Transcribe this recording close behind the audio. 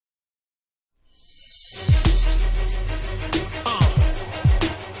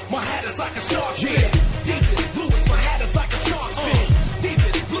a shark fin. Deepest blue is my hat is like a shark's fin.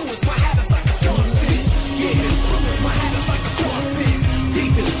 Deepest blue is my hat is like a shark's fin. Yeah, blue is my hat is like a shark's fin.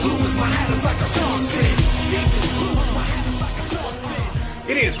 Deepest blue is my hat is like a shark's fin. Deepest blue is my hat is like a shark's fin.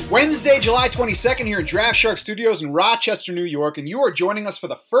 It is Wednesday, July 22nd here in Draft Shark Studios in Rochester, New York, and you are joining us for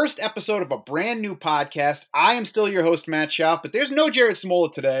the first episode of a brand new podcast. I am still your host, Matt Schauf, but there's no Jared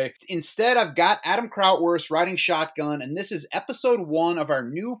Smola today. Instead, I've got Adam Krautwurst riding shotgun, and this is episode 1 of our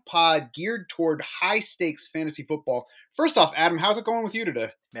new pod geared toward high-stakes fantasy football. First off, Adam, how's it going with you today?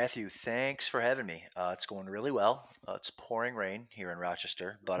 Matthew, thanks for having me. It's going really well. It's pouring rain here in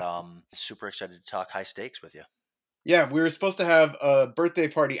Rochester, but super excited to talk high stakes with you. Yeah, we were supposed to have a birthday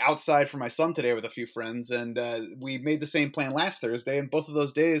party outside for my son today with a few friends, and we made the same plan last Thursday, and both of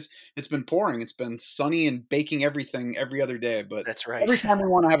those days, it's been pouring. It's been sunny and baking everything every other day, but That's right. every time we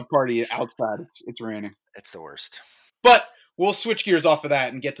want to have a party outside, it's raining. It's the worst. But we'll switch gears off of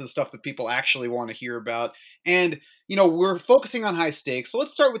that and get to the stuff that people actually want to hear about. And, you know, we're focusing on high stakes, so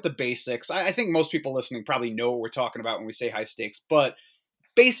let's start with the basics. I think most people listening probably know what we're talking about when we say high stakes, but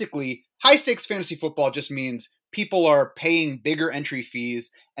basically, high stakes fantasy football just means people are paying bigger entry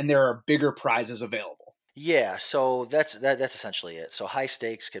fees and there are bigger prizes available. Yeah, so that's essentially it. So high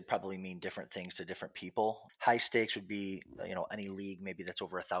stakes could probably mean different things to different people. High stakes would be, any league maybe that's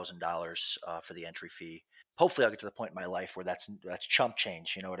over $1,000 for the entry fee. Hopefully, I'll get to the point in my life where that's chump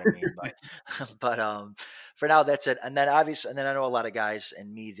change. You know what I mean? But for now, that's it. And then obviously, I know a lot of guys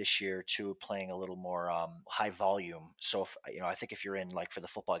and me this year too playing a little more high volume. So if I think if you're in, like, for the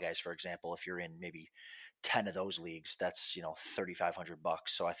football guys, for example, if you're in maybe 10 of those leagues, that's $3,500.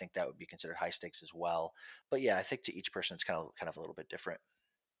 So I think that would be considered high stakes as well. But yeah, I think to each person it's kind of a little bit different.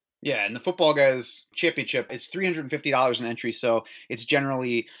 Yeah, and the Football Guys Championship is $350 an entry, so it's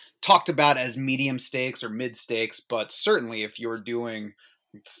generally talked about as medium stakes or mid stakes, but certainly if you're doing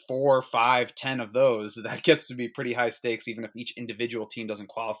 4, 5, 10 of those, that gets to be pretty high stakes, even if each individual team doesn't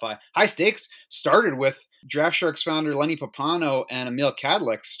qualify. High stakes started with Draft Sharks founder Lenny Papano and Emil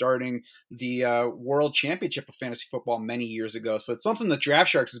Kadlec starting the World Championship of Fantasy Football many years ago, so it's something that Draft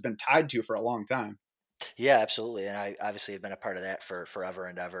Sharks has been tied to for a long time. Yeah, absolutely. And I obviously have been a part of that for forever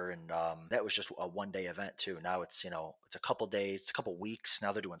and ever. And that was just a one-day event too. Now it's a couple days, a couple weeks.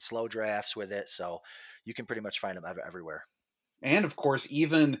 Now they're doing slow drafts with it. So you can pretty much find them everywhere. And of course,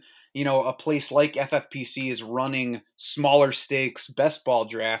 even, a place like FFPC is running smaller stakes best ball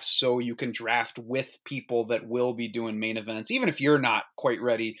drafts, so you can draft with people that will be doing main events. Even if you're not quite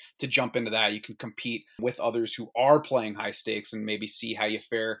ready to jump into that, you can compete with others who are playing high stakes and maybe see how you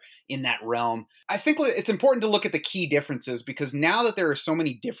fare in that realm. I think it's important to look at the key differences, because now that there are so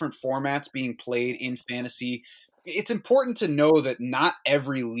many different formats being played in fantasy, it's important to know that not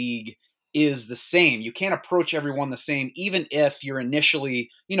every league is the same. You can't approach everyone the same, even if you're initially,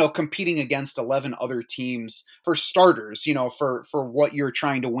 competing against 11 other teams for starters, for what you're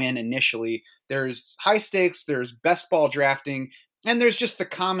trying to win initially. There's high stakes, there's best ball drafting, and there's just the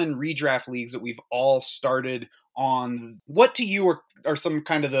common redraft leagues that we've all started on. What to you are some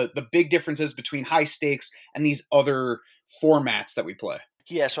kind of the big differences between high stakes and these other formats that we play?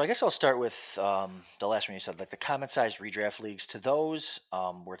 Yeah, so I guess I'll start with the last one you said, like the common size redraft leagues. To those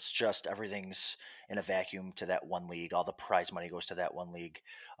where it's just everything's in a vacuum to that one league, all the prize money goes to that one league.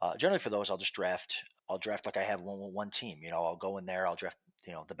 Generally for those, I'll draft like I have one team. I'll go in there, I'll draft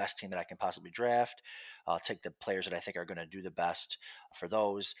the best team that I can possibly draft. I'll take the players that I think are going to do the best for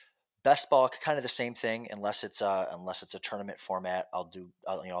those. Best ball, kind of the same thing, unless it's a tournament format. I'll do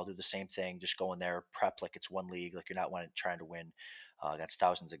the same thing. Just go in there, prep like it's one league, like you're not trying to win against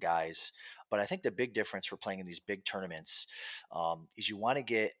thousands of guys. But I think the big difference for playing in these big tournaments is you want to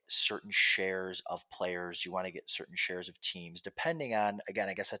get certain shares of players. You want to get certain shares of teams, depending on, again,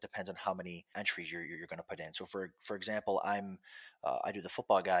 I guess that depends on how many entries you're going to put in. So for example, I do the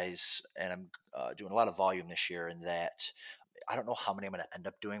Football Guys, and I'm doing a lot of volume this year in that. I don't know how many I'm going to end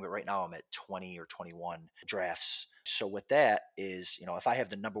up doing, but right now I'm at 20 or 21 drafts. So with that is, if I have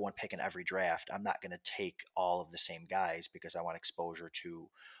the number one pick in every draft, I'm not going to take all of the same guys because I want exposure to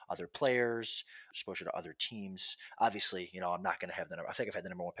other players, exposure to other teams. Obviously, I'm not going to have I think I've had the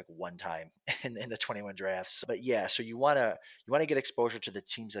number one pick one time in the 21 drafts. But yeah, so you want to get exposure to the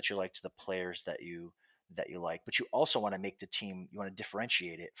teams that you like, to the players that you like, but you also want to make the team, you want to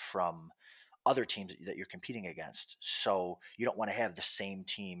differentiate it from other teams that you're competing against. So you don't want to have the same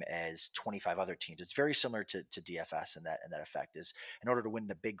team as 25 other teams. It's very similar to DFS in that effect. Is in order to win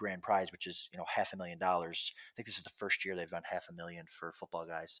the big grand prize, which is $500,000. I think this is the first year they've done $500,000 for Football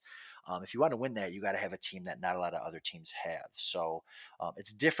Guys. If you want to win that, you got to have a team that not a lot of other teams have. So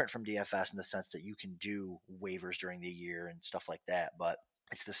it's different from DFS in the sense that you can do waivers during the year and stuff like that. But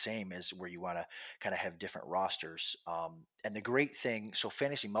it's the same as where you want to kind of have different rosters. And the great thing, so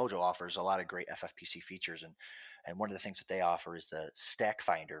Fantasy Mojo offers a lot of great FFPC features, and one of the things that they offer is the Stack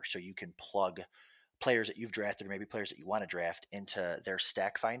Finder, so you can plug players that you've drafted or maybe players that you want to draft into their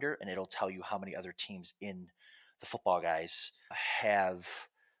Stack Finder, and it'll tell you how many other teams in the Football Guys have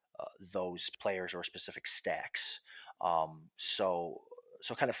those players or specific stacks. So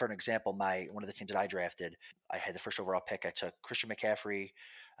kind of for an example, one of the teams that I drafted, I had the first overall pick. I took Christian McCaffrey,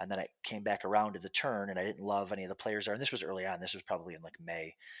 and then I came back around to the turn, and I didn't love any of the players there. And this was early on. This was probably in like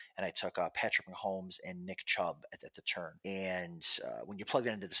May, and I took Patrick Mahomes and Nick Chubb at the turn. And when you plug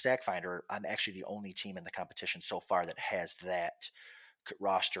that into the Stack Finder, I'm actually the only team in the competition so far that has that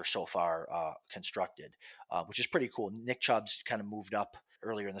roster so far constructed, which is pretty cool. Nick Chubb's kind of moved up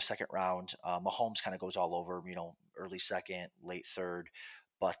earlier in the second round. Mahomes kind of goes all over, early second, late third.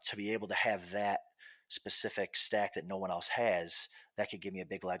 But to be able to have that specific stack that no one else has, that could give me a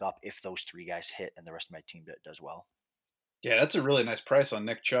big leg up if those three guys hit and the rest of my team does well. Yeah, that's a really nice price on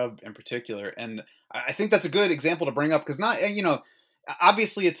Nick Chubb in particular. And I think that's a good example to bring up because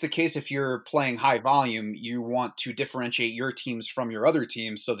obviously it's the case if you're playing high volume, you want to differentiate your teams from your other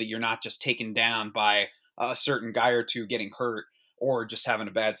teams so that you're not just taken down by a certain guy or two getting hurt or just having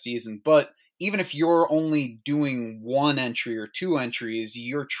a bad season. But even if you're only doing one entry or two entries,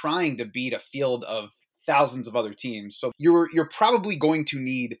 you're trying to beat a field of thousands of other teams. So you're probably going to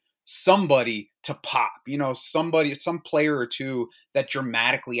need somebody to pop, some player or two that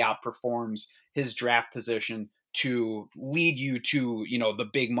dramatically outperforms his draft position to lead you to, the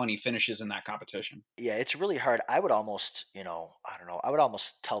big money finishes in that competition. Yeah, it's really hard. I would almost, I don't know. I would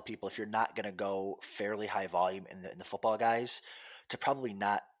almost tell people if you're not going to go fairly high volume in the Football Guys, to probably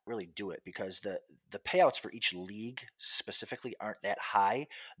not really do it because the payouts for each league specifically aren't that high.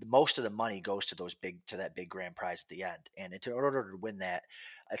 Most of the money goes to that big grand prize at the end, and in order to win that,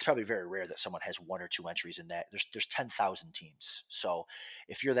 it's probably very rare that someone has one or two entries in that. There's 10,000 teams, so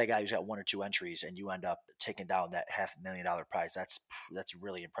if you're that guy who's got one or two entries and you end up taking down that $500,000 prize, that's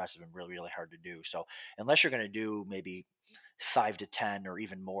really impressive and really really hard to do. So unless you're going to do maybe 5 to 10 or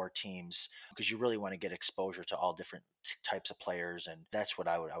even more teams, because you really want to get exposure to all different types of players, and that's what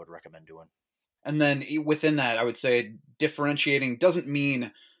I would recommend doing. And then within that, I would say differentiating doesn't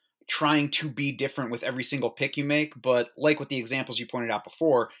mean trying to be different with every single pick you make, but like with the examples you pointed out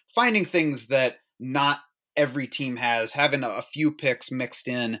before, finding things that not every team has, having a few picks mixed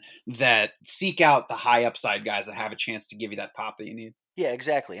in that seek out the high upside guys that have a chance to give you that pop that you need. Yeah,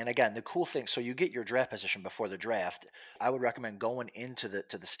 exactly. And again, the cool thing, so you get your draft position before the draft. I would recommend going into the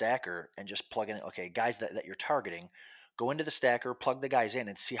stacker and just plugging in, okay, guys that you're targeting, go into the stacker, plug the guys in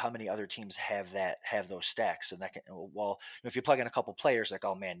and see how many other teams have those stacks. And that can, well, if you plug in a couple players, like,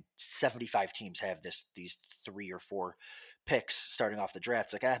 oh man, 75 teams have these 3 or 4 picks starting off the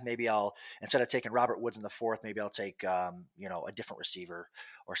draft. It's like, maybe I'll, instead of taking Robert Woods in the 4th, maybe I'll take, a different receiver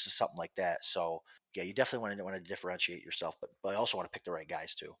or something like that. So yeah, you definitely want to differentiate yourself, but I also want to pick the right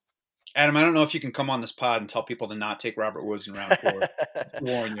guys too. Adam, I don't know if you can come on this pod and tell people to not take Robert Woods in round 4.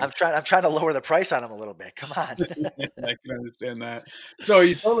 I'm trying to lower the price on him a little bit. Come on. I can understand that. So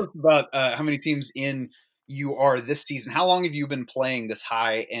you told us about how many teams in you are this season. How long have you been playing this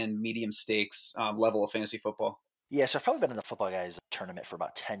high and medium stakes level of fantasy football? Yeah, so I've probably been in the Football Guys tournament for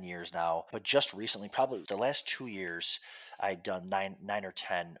about 10 years now, but just recently, probably the last 2 years, I'd done nine or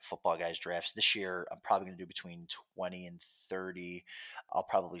 10 Football Guys drafts. This year, I'm probably going to do between 20 and 30. I'll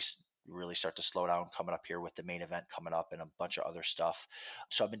probably really start to slow down coming up here with the main event coming up and a bunch of other stuff.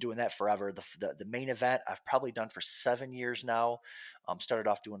 So I've been doing that forever. The main event I've probably done for 7 years now. Started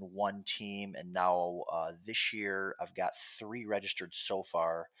off doing one team, and now this year I've got 3 registered so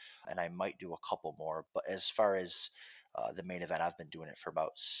far, and I might do a couple more. But as far as the main event, I've been doing it for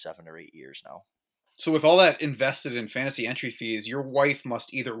about 7 or 8 years now. So with all that invested in fantasy entry fees, your wife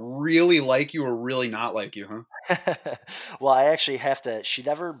must either really like you or really not like you, huh? Well, I actually have to. She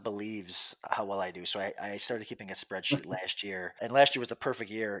never believes how well I do. So I started keeping a spreadsheet last year, and last year was the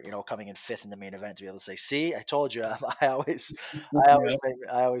perfect year. Coming in 5th in the main event to be able to say, "See, I told you." I always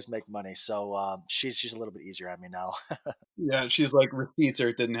make money. So she's a little bit easier on me now. Yeah, she's like receipts or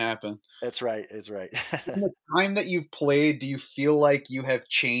it didn't happen. That's right. It's right. In the time that you've played, do you feel like you have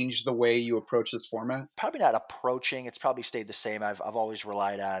changed the way you approach this format? Probably not approaching. It's probably stayed the same. I've always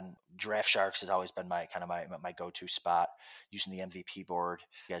relied on Draft Sharks. Has always been my go-to spot, using the MVP board.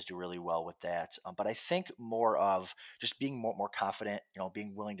 You guys do really well with that. But I think more of just being more confident.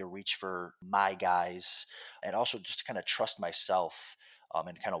 Being willing to reach for my guys, and also just to kind of trust myself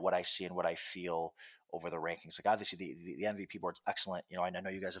and kind of what I see and what I feel over the rankings. Like obviously the MVP board's excellent. You know, I know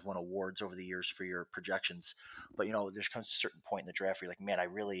you guys have won awards over the years for your projections, but you know, there comes a certain point in the draft where you're like, man, I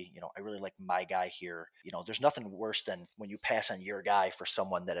really like my guy here. You know, there's nothing worse than when you pass on your guy for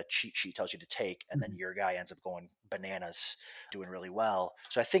someone that a cheat sheet tells you to take, and then your guy ends up going bananas, doing really well.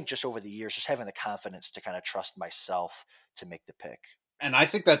 So I think just over the years, just having the confidence to kind of trust myself to make the pick. And I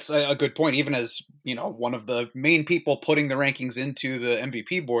think that's a good point. Even as, you know, one of the main people putting the rankings into the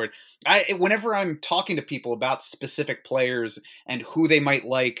MVP board, whenever I'm talking to people about specific players and who they might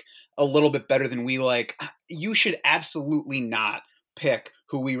like a little bit better than we like, you should absolutely not pick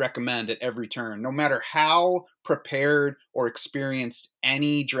who we recommend at every turn. No matter how prepared or experienced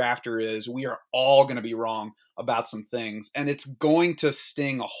any drafter is, we are all going to be wrong about some things. And it's going to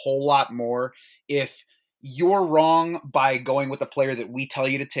sting a whole lot more if you're wrong by going with the player that we tell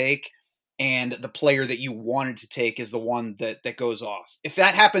you to take, and the player that you wanted to take is the one that goes off. If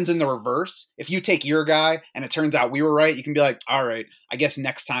that happens in the reverse, if you take your guy and it turns out we were right, you can be like, all right, I guess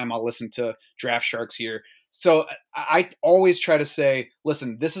next time I'll listen to Draft Sharks here. So I always try to say,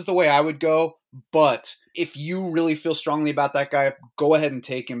 listen, this is the way I would go, but if you really feel strongly about that guy, go ahead and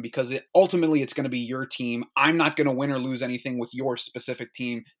take him, because ultimately it's going to be your team. I'm not going to win or lose anything with your specific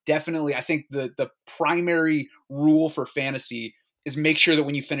team. Definitely, I think the primary rule for fantasy is make sure that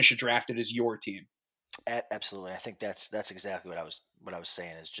when you finish a draft, it is your team. Absolutely. I think that's exactly what I was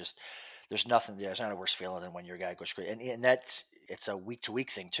saying, is just there's not a worse feeling than when your guy goes great. And it's a week to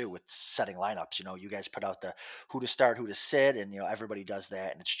week thing too, with setting lineups. You know, you guys put out the who to start, who to sit, and you know, everybody does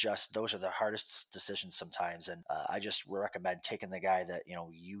that. And it's just, those are the hardest decisions sometimes. And I just recommend taking the guy that, you know,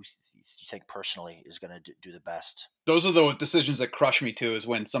 you think personally is going to do the best. Those are the decisions that crush me too, is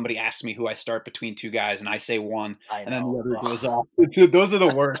when somebody asks me who I start between two guys and I say one and then the other goes off. Those are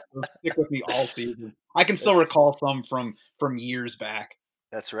the worst. Those stick with me all season. I can still recall some from years back.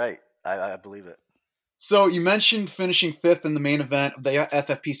 That's right. I believe it. So you mentioned finishing fifth in the main event of the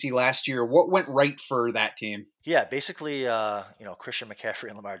FFPC last year. What went right for that team? Yeah, basically, Christian McCaffrey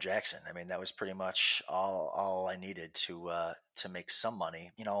and Lamar Jackson. I mean, that was pretty much all I needed to make some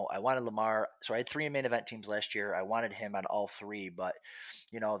money. You know, I wanted Lamar. So I had 3 main event teams last year. I wanted him on all 3, but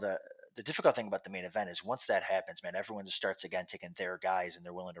you know, the difficult thing about the main event is once that happens, man, everyone just starts again taking their guys and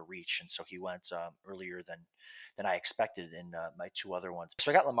they're willing to reach. And so he went earlier than I expected in my 2 other ones.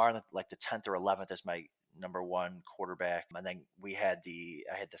 So I got Lamar in the 10th or 11th as my number 1 quarterback. And then I had the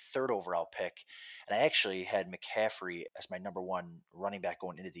 3rd overall pick, and I actually had McCaffrey as my number 1 running back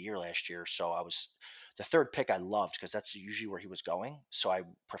going into the year last year. So the 3rd pick I loved, because that's usually where he was going. So I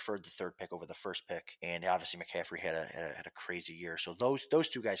preferred the 3rd pick over the 1st pick. And obviously McCaffrey had a crazy year. So those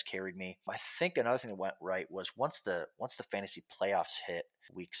 2 guys carried me. I think another thing that went right was once the fantasy playoffs hit,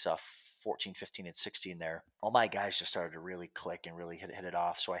 weeks 14, 15, and 16 there, all my guys just started to really click and really hit it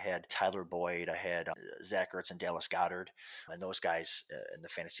off. So I had Tyler Boyd, I had Zach Ertz and Dallas Goedert, and those guys in the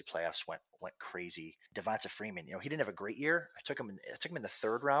fantasy playoffs went crazy. Devonta Freeman, you know, he didn't have a great year. I took him in the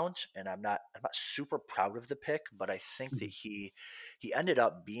 3rd round, and I'm not super proud of the pick, but I think that he ended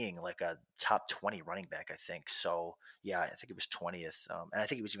up being like a top 20 running back, I think. So yeah, I think it was 20th, and I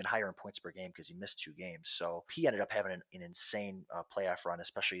think he was even higher in points per game because he missed 2 games. So he ended up having an insane playoff run,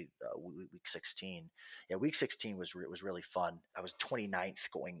 especially week 16. Yeah, week 16 was really fun. I was 29th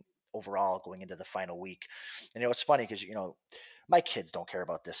going into the final week. And, you know, it's funny because, you know, my kids don't care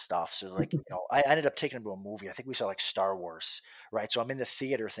about this stuff. So like, you know, I ended up taking them to a movie. I think we saw like Star Wars, right? So I'm in the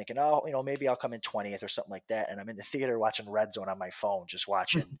theater thinking, oh, you know, maybe I'll come in 20th or something like that. And I'm in the theater watching Red Zone on my phone, just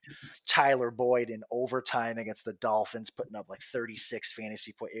watching Tyler Boyd in overtime against the Dolphins, putting up like 36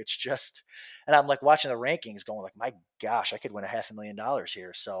 fantasy points. It's just, and I'm like watching the rankings going like, my gosh, I could win $500,000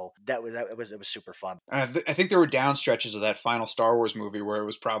 here. So it was super fun. I think there were down stretches of that final Star Wars movie where it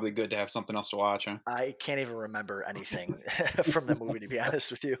was probably good to have something else to watch. Huh? I can't even remember anything from the movie, to be honest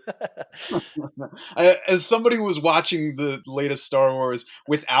with you. As somebody who was watching the latest Star Wars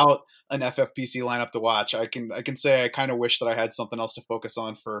without an FFPC lineup to watch, I can say I kind of wish that I had something else to focus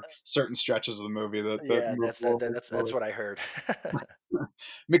on for certain stretches of the movie. That's what I heard.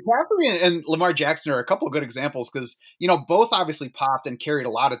 McCaffrey and Lamar Jackson are a couple of good examples because, you know, both obviously popped and carried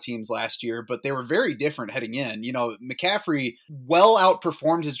a lot of teams last year, but they were very different heading in. You know, McCaffrey well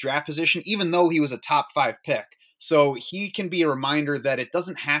outperformed his draft position, even though he was a top 5 pick. So he can be a reminder that it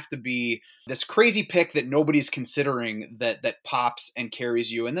doesn't have to be this crazy pick that nobody's considering that pops and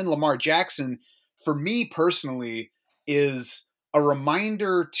carries you. And then Lamar Jackson, for me personally, is a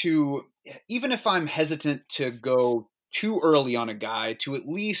reminder to, even if I'm hesitant to go too early on a guy, to at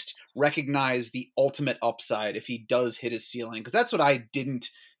least recognize the ultimate upside if he does hit his ceiling. Because that's what I didn't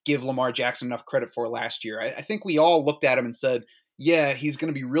give Lamar Jackson enough credit for last year. I think we all looked at him and said, yeah, he's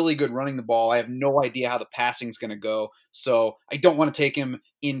going to be really good running the ball. I have no idea how the passing's going to go. So I don't want to take him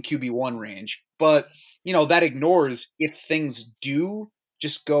in QB1 range. But, that ignores if things do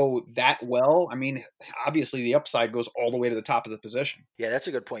just go that well. I mean, obviously the upside goes all the way to the top of the position. Yeah, that's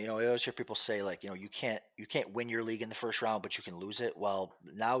a good point. I always hear people say like, you can't win your league in the first round, but you can lose it. Well,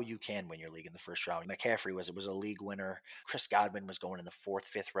 now you can win your league in the first round. McCaffrey was a league winner. Chris Godwin was going in the fourth,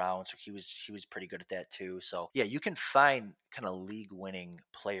 fifth round, so he was pretty good at that too. So yeah, you can find kind of league winning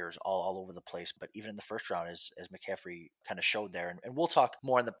players all over the place. But even in the first round, as McCaffrey kind of showed there, and we'll talk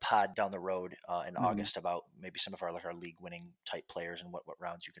more in the pod down the road in August about maybe some of our league winning type players and what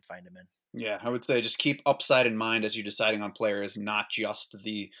rounds you could find them in. Yeah, I would say just keep upside in mind as you're deciding on players, not just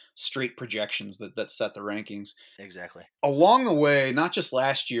the straight projections that set the rankings. Exactly. Along the way, not just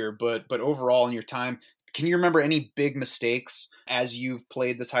last year, but overall in your time, can you remember any big mistakes as you've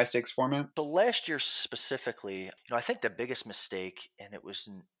played this high stakes format? So last year specifically, I think the biggest mistake, and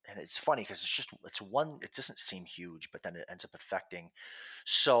it's funny because it's one, it doesn't seem huge, but then it ends up affecting.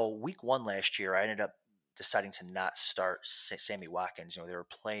 So week one last year, I ended up deciding to not start Sammy Watkins. They were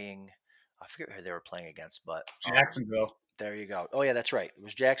playing, I forget who they were playing against, but Jacksonville. there you go. Oh yeah, that's right. It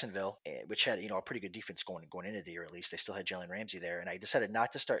was Jacksonville, which had a pretty good defense going into the year. At least they still had Jalen Ramsey there, and I decided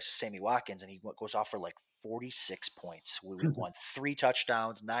not to start Sammy Watkins, and he goes off for like 46 points. We won 3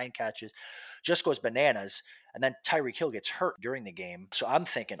 touchdowns, 9 catches, just goes bananas. And then Tyreek Hill gets hurt during the game, so I'm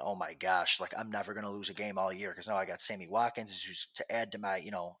thinking, oh my gosh, like I'm never going to lose a game all year because now I got Sammy Watkins just to add to my,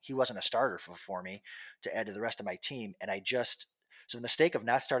 he wasn't a starter for me to add to the rest of my team, and so the mistake of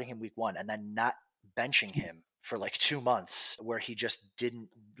not starting him week one and then not benching him for like 2 months where he just didn't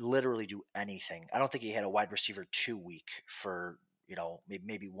literally do anything. I don't think he had a wide receiver 2 week for,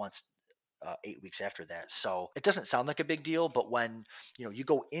 maybe once 8 weeks after that. So it doesn't sound like a big deal, but when, you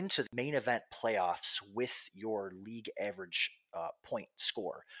go into the main event playoffs with your league average point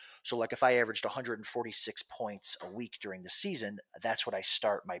score. So like if I averaged 146 points a week during the season, that's what I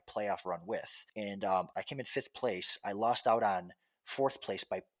start my playoff run with. And I came in 5th place. I lost out on 4th place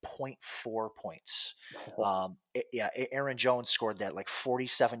by 0.4 points. Aaron Jones scored that like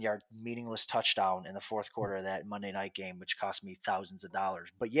 47-yard meaningless touchdown in the 4th quarter of that Monday night game, which cost me thousands of dollars.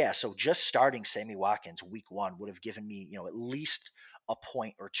 But yeah, so just starting Sammy Watkins week one would have given me, at least a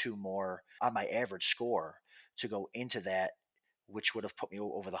point or 2 more on my average score to go into that, which would have put me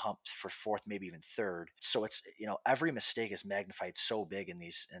over the hump for 4th, maybe even 3rd. So it's, every mistake is magnified so big in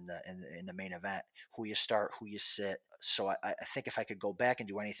the main event, who you start, who you sit. So I think if I could go back and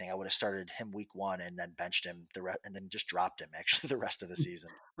do anything, I would have started him week one and then benched him and then just dropped him actually the rest of the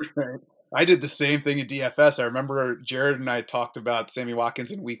season. Right. I did the same thing at DFS. I remember Jared and I talked about Sammy Watkins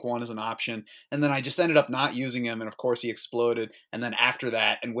in week one as an option, and then I just ended up not using him. And of course he exploded. And then after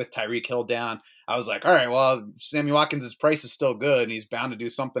that, and with Tyreek Hill down, I was like, all right, well, Sammy Watkins' price is still good and he's bound to do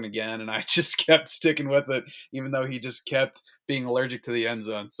something again. And I just kept sticking with it, even though he just kept being allergic to the end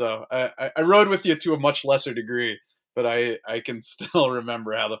zone. So I rode with you to a much lesser degree, but I can still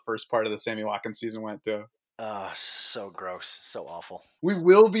remember how the first part of the Sammy Watkins season went too. So gross, so awful. We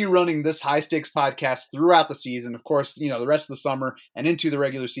will be running this high stakes podcast throughout the season. Of course, the rest of the summer and into the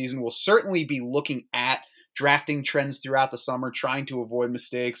regular season, we'll certainly be looking at drafting trends throughout the summer, trying to avoid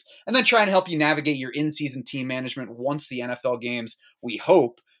mistakes, and then trying to help you navigate your in-season team management once the NFL games, we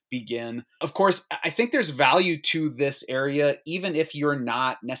hope, begin. Of course, I think there's value to this area, even if you're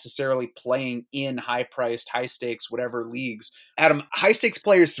not necessarily playing in high-priced, high-stakes, whatever leagues. Adam, high-stakes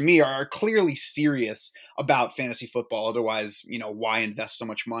players to me are clearly serious about fantasy football. Otherwise, why invest so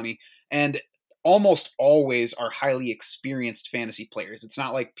much money? And almost always are highly experienced fantasy players. It's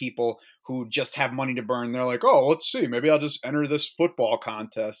not like people who just have money to burn. They're like, oh, let's see, maybe I'll just enter this football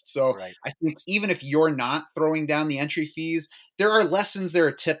contest. So Right. I think even if you're not throwing down the entry fees, there are lessons, there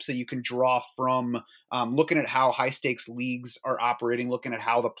are tips that you can draw from looking at how high stakes leagues are operating, looking at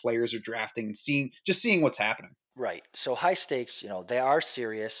how the players are drafting, and seeing what's happening. Right. So high stakes, they are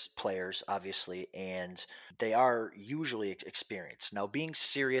serious players, obviously, and they are usually experienced. Now, being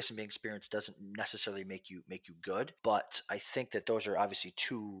serious and being experienced doesn't necessarily make you good, but I think that those are obviously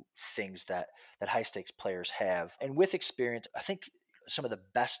 2 things that high stakes players have. And with experience, I think some of the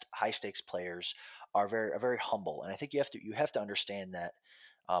best high stakes players are very humble, and I think you have to understand that,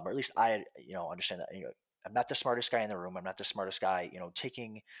 or at least I understand that. I'm not the smartest guy in the room. I'm not the smartest guy,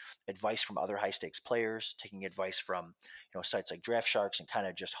 taking advice from other high stakes players, taking advice from, sites like Draft Sharks, and kind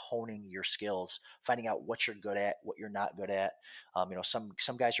of just honing your skills, finding out what you're good at, what you're not good at.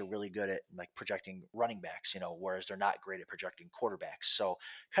 Some guys are really good at like projecting running backs, whereas they're not great at projecting quarterbacks. So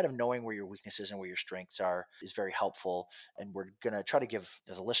kind of knowing where your weaknesses and where your strengths are is very helpful. And we're going to try to give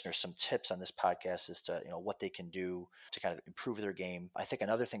the listeners some tips on this podcast as to, what they can do to kind of improve their game. I think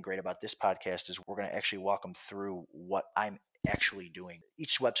another thing great about this podcast is we're going to actually walk them through what I'm actually doing.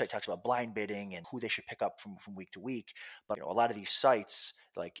 Each website talks about blind bidding and who they should pick up from week to week. But a lot of these sites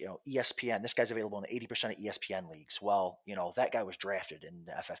like ESPN, this guy's available in 80% of ESPN leagues. Well, that guy was drafted in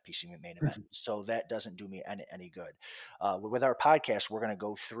the FFPC main event, so that doesn't do me any good. With our podcast, we're going to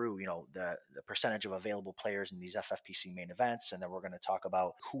go through the percentage of available players in these FFPC main events, and then we're going to talk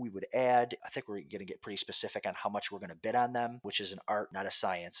about who we would add. I think we're going to get pretty specific on how much we're going to bid on them, which is an art, not a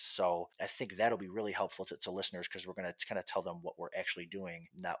science. So I think that'll be really helpful to listeners, because we're going to kind of tell them what we're actually doing,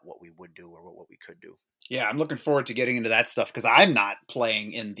 not what we would do or what we could do. Yeah, I'm looking forward to getting into that stuff because I'm not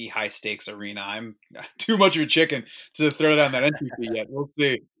playing in the high stakes arena. I'm too much of a chicken to throw down that entry fee yet. We'll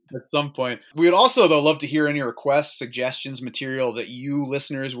see at some point. We would also, though, love to hear any requests, suggestions, material that you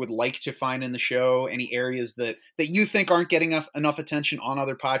listeners would like to find in the show, any areas that you think aren't getting enough attention on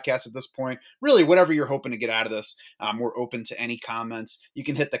other podcasts at this point. Really, whatever you're hoping to get out of this, we're open to any comments. You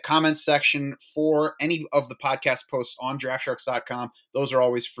can hit the comments section for any of the podcast posts on DraftSharks.com. Those are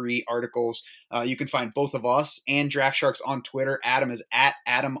always free articles. You can find both of us and Draft Sharks on Twitter. Adam is at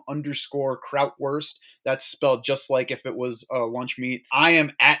Adam_Krautwurst. That's spelled just like if it was lunch meat. I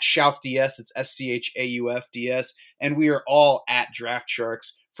am at SchaufDS. It's SCHAUFDS. And we are all at Draft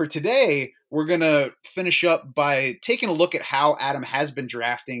Sharks. For today, we're going to finish up by taking a look at how Adam has been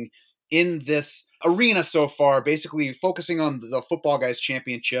drafting in this arena so far, basically focusing on the Football Guys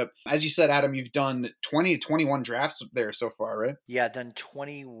Championship. As you said, Adam, you've done 20 to 21 drafts there so far, right? Yeah, I've done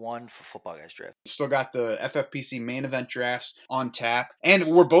 21 for Football Guys draft. Still got the FFPC main event drafts on tap. And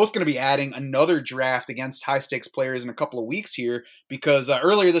we're both going to be adding another draft against high stakes players in a couple of weeks here, because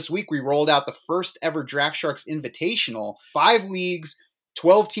earlier this week we rolled out the first ever Draft Sharks Invitational. 5 leagues,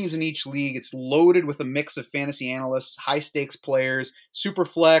 12 teams in each league. It's loaded with a mix of fantasy analysts, high stakes players, super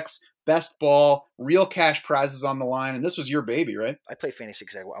flex, best ball, real cash prizes on the line. And this was your baby, right? I play fantasy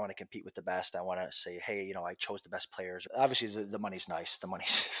because I want to compete with the best. I want to say, hey, I chose the best players. Obviously, the money's nice. The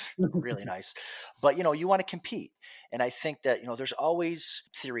money's really nice. But, you want to compete. And I think that, there's always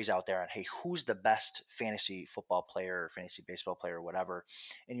theories out there on, hey, who's the best fantasy football player or fantasy baseball player or whatever.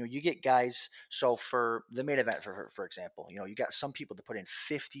 And, you get guys. So for the main event, for example, you got some people to put in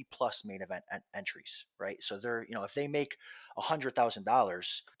 50 plus main event entries, right? So they're, if they make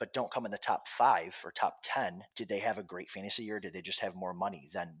 $100,000, but don't come in the top 5 or top 10, did they have a great fantasy year? Did they just have more money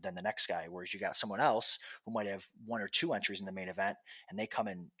than the next guy? Whereas you got someone else who might have 1 or 2 entries in the main event and they come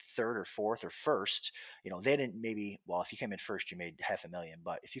in 3rd or 4th or 1st, they didn't maybe, well, if you came in 1st, you made $500,000,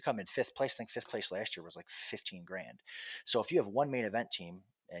 but if you come in 5th place, I think 5th place last year was like 15 grand. So if you have one main event team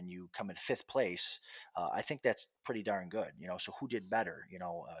and you come in 5th place, I think that's pretty darn good. So who did better?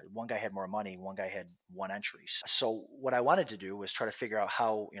 One guy had more money, one guy had 1 entry. So what I wanted to do was try to figure out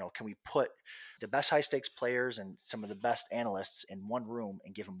how, can we put the best high stakes players and some of the best analysts in one room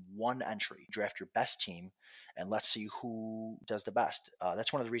and give them 1 entry, draft your best team, and let's see who does the best.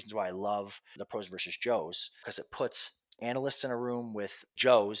 That's one of the reasons why I love the Pros versus Joes, because it puts analysts in a room with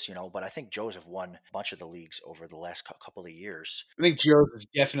Joes, but I think Joes have won a bunch of the leagues over the last couple of years. I think Joes is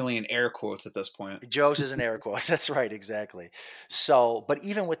definitely in air quotes at this point. Joes is in air quotes. That's right. Exactly. So, but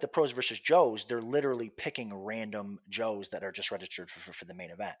even with the Pros versus Joes, they're literally picking random Joes that are just registered for the main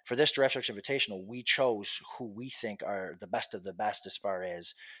event. For this Draft Sharks Invitational, we chose who we think are the best of the best as far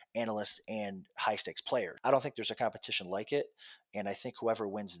as analysts and high stakes players. I don't think there's a competition like it. And I think whoever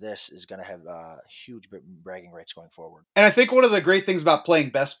wins this is going to have huge bragging rights going forward. And I think one of the great things about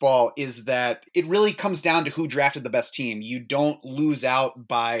playing best ball is that it really comes down to who drafted the best team. You don't lose out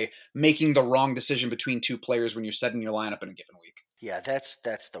by making the wrong decision between 2 players when you're setting your lineup in a given week. Yeah,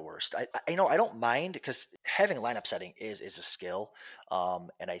 that's the worst. I I don't mind, because having lineup setting is a skill,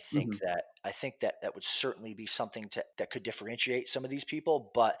 and I think that would certainly be something that could differentiate some of these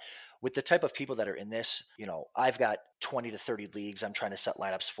people. But with the type of people that are in this, I've got 20 to 30 leagues I'm trying to set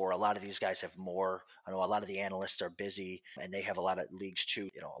lineups for. A lot of these guys have more. I know a lot of the analysts are busy and they have a lot of leagues too.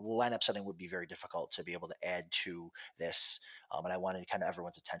 Lineup setting would be very difficult to be able to add to this, and I wanted kind of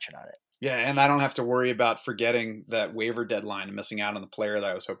everyone's attention on it. Yeah, and I don't have to worry about forgetting that waiver deadline and missing out on the player that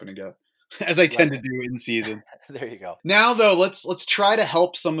I was hoping to get, as I tend to do in season. There you go. Now, though, let's try to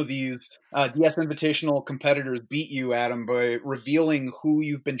help some of these DS Invitational competitors beat you, Adam, by revealing who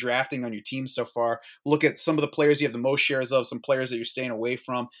you've been drafting on your team so far. Look at some of the players you have the most shares of, some players that you're staying away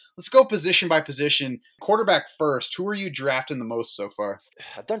from. Let's go position by position. Quarterback first. Who are you drafting the most so far?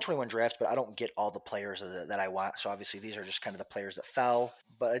 I've done 21 drafts, but I don't get all the players that I want. So obviously these are just kind of the players that fell,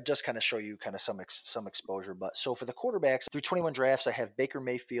 but it just kind of show you kind of some exposure. But so for the quarterbacks, through 21 drafts, I have Baker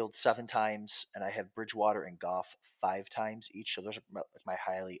Mayfield 7 times, and I have Bridgewater and Goff 5 times each. So those are my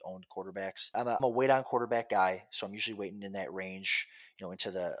highly owned quarterbacks. I'm a wait on quarterback guy, so I'm usually waiting in that range, into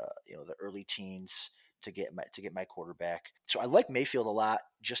the the early teens to get my quarterback. So I like Mayfield a lot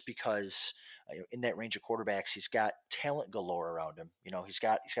just because in that range of quarterbacks, he's got talent galore around him. He's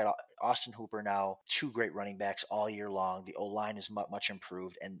got Austin Hooper now, 2 great running backs all year long. The O-line is much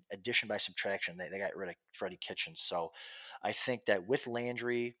improved, and addition by subtraction, they got rid of Freddie Kitchens. So I think that with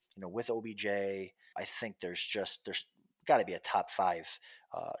Landry, with OBJ, I think there's got to be a top 5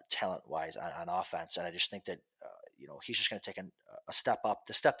 talent wise on offense, and I just think that he's just going to take a step up,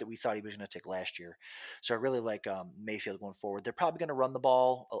 the step that we thought he was going to take last year. So I really like Mayfield going forward. They're probably going to run the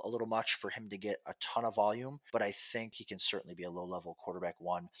ball a little much for him to get a ton of volume, but I think he can certainly be a low-level quarterback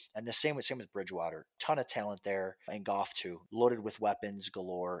 1. And the same with Bridgewater. Ton of talent there, and Goff too, loaded with weapons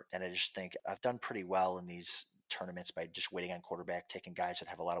galore. And I just think I've done pretty well in these tournaments by just waiting on quarterback, taking guys that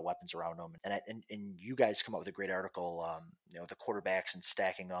have a lot of weapons around them. And you guys come up with a great article, the quarterbacks and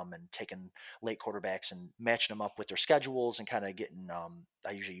stacking them and taking late quarterbacks and matching them up with their schedules and kind of getting,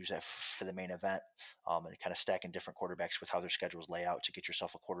 I usually use that for the main event, and kind of stacking different quarterbacks with how their schedules lay out to get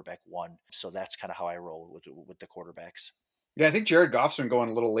yourself a quarterback 1. So that's kind of how I roll with the quarterbacks. Yeah, I think Jared Goff's been going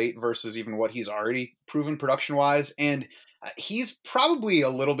a little late versus even what he's already proven production-wise, and he's probably a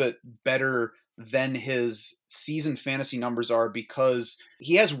little bit better than his season fantasy numbers are because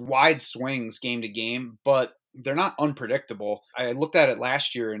he has wide swings game to game, but they're not unpredictable. I looked at it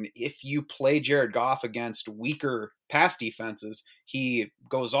last year, and if you play Jared Goff against weaker pass defenses, he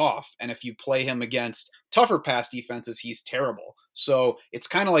goes off. And if you play him against tougher pass defenses, he's terrible. So it's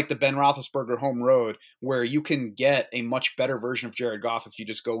kind of like the Ben Roethlisberger home road, where you can get a much better version of Jared Goff if you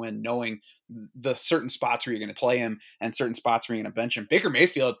just go in knowing the certain spots where you're going to play him and certain spots where you're going to bench him. Baker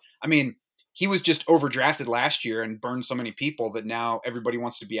Mayfield, I mean, he was just overdrafted last year and burned so many people that now everybody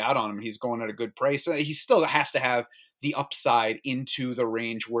wants to be out on him. He's going at a good price. He still has to have the upside into the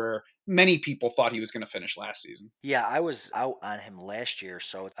range where many people thought he was going to finish last season. Yeah, I was out on him last year,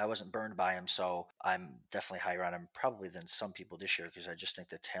 so I wasn't burned by him. So I'm definitely higher on him probably than some people this year because I just think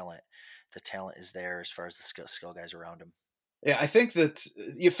the talent is there as far as the skill guys around him. Yeah, I think that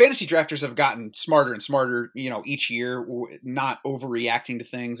fantasy drafters have gotten smarter and smarter, each year, not overreacting to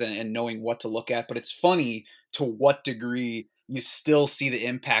things and knowing what to look at. But it's funny to what degree you still see the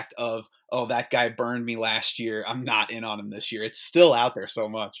impact of, oh, that guy burned me last year, I'm not in on him this year. It's still out there so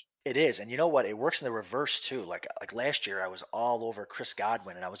much. It is, and you know what? It works in the reverse too. Like last year, I was all over Chris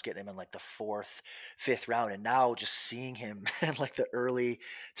Godwin, and I was getting him in like the 4th, 5th round. And now, just seeing him in like the early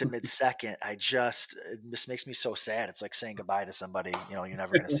to mid second, it just makes me so sad. It's like saying goodbye to somebody. You're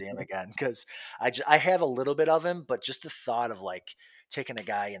never going to see him again because I have a little bit of him, but just the thought of like taking a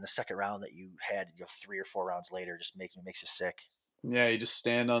guy in the 2nd round that you had 3 or 4 rounds later just makes you sick. Yeah, you just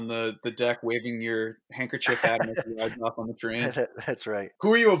stand on the deck waving your handkerchief at him as he rides off on the train. That's right.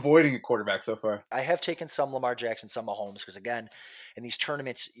 Who are you avoiding at quarterback so far? I have taken some Lamar Jackson, some Mahomes, because again, in these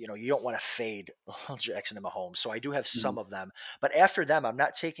tournaments, you don't want to fade Jackson and Mahomes. So I do have some of them. But after them, I'm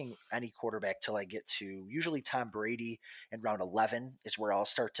not taking any quarterback till I get to usually Tom Brady in round 11 is where I'll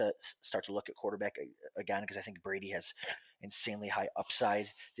start to look at quarterback again, because I think Brady has insanely high upside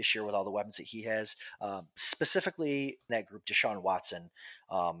this year with all the weapons that he has. Specifically that group, Deshaun Watson.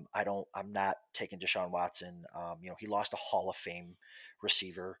 I'm not taking Deshaun Watson. He lost a Hall of Fame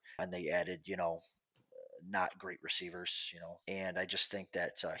receiver, and they added, not great receivers, and I just think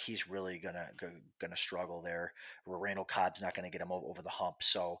that he's really gonna struggle there. Where Randall Cobb's not gonna get him over the hump,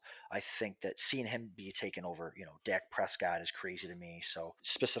 so I think that seeing him be taken over, Dak Prescott is crazy to me. So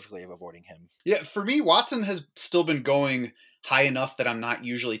specifically, I'm avoiding him. Yeah, for me, Watson has still been going high enough that I'm not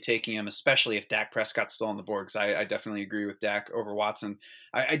usually taking him, especially if Dak Prescott's still on the board, because I definitely agree with Dak over Watson.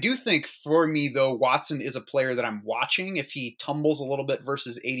 I do think for me, though, Watson is a player that I'm watching if he tumbles a little bit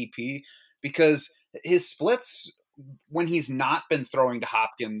versus ADP, because his splits when he's not been throwing to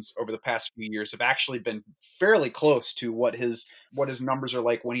Hopkins over the past few years have actually been fairly close to what his numbers are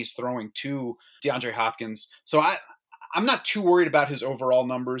like when he's throwing to DeAndre Hopkins. So I'm not too worried about his overall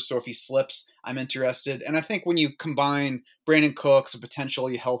numbers. So if he slips, I'm interested. And I think when you combine Brandon Cooks, a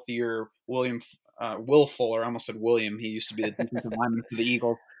potentially healthier Will Fuller, I almost said William. He used to be the defensive lineman for the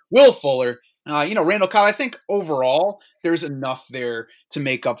Eagles. Will Fuller, Randall Cobb, I think overall there's enough there to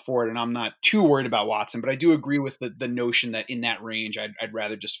make up for it, and I'm not too worried about Watson. But I do agree with the notion that in that range, I'd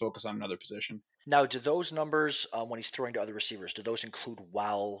rather just focus on another position. Now, do those numbers, when he's throwing to other receivers, do those include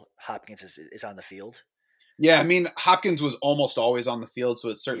while Hopkins is on the field? Yeah, I mean, Hopkins was almost always on the field, so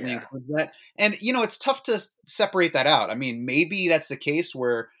it certainly Yeah. includes that. And, it's tough to separate that out. I mean, maybe that's the case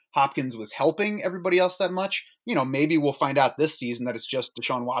where Hopkins was helping everybody else that much. Maybe we'll find out this season that it's just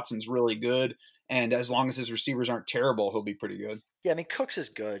Deshaun Watson's really good. And as long as his receivers aren't terrible, he'll be pretty good. Yeah, I mean Cooks is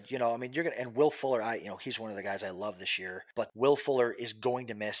good. I mean you're gonna and Will Fuller. He's one of the guys I love this year. But Will Fuller is going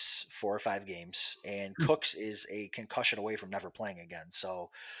to miss 4 or 5 games, and Cooks is a concussion away from never playing again.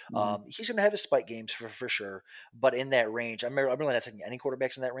 So Mhm. he's going to have his spike games for sure. But in that range, I'm really not taking any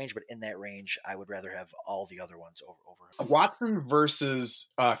quarterbacks in that range. But in that range, I would rather have all the other ones over him. Watson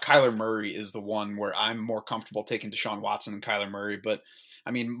versus Kyler Murray is the one where I'm more comfortable taking Deshaun Watson than Kyler Murray. But I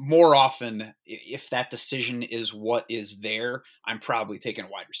mean, more often, if that decision is what is there, I'm probably taking a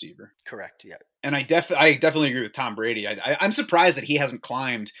wide receiver. Correct. Yeah. And I definitely agree with Tom Brady. I'm surprised that he hasn't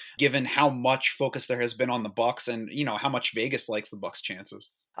climbed, given how much focus there has been on the Bucks, and how much Vegas likes the Bucks'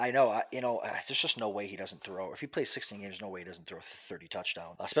 chances. I know. There's just no way he doesn't throw. If he plays 16 games, no way he doesn't throw 30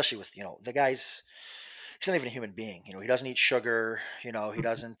 touchdowns. Especially with the guys. He's not even a human being. He doesn't eat sugar. He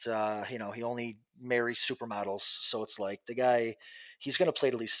doesn't. He only marries supermodels. So it's like the guy. He's going to play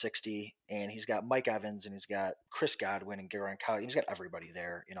at least 60, and he's got Mike Evans, and he's got Chris Godwin and Gronkowski. He's got everybody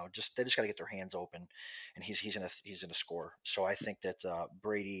there. They just got to get their hands open, and he's gonna score. So I think that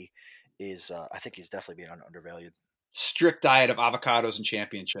Brady is. I think he's definitely being undervalued. Strict diet of avocados and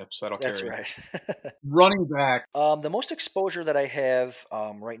championships. That'll That's carry. right. Running back. The most exposure that I have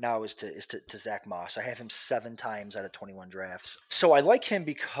right now is to Zach Moss. I have him 7 times out of 21 drafts. So I like him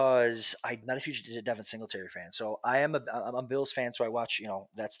because I'm not a huge Devin Singletary fan. So I'm a Bills fan, so I watch.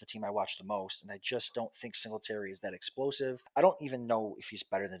 That's the team I watch the most, and I just don't think Singletary is that explosive. I don't even know if he's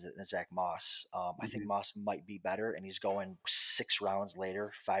better than Zach Moss. I think Moss might be better, and he's going 6 rounds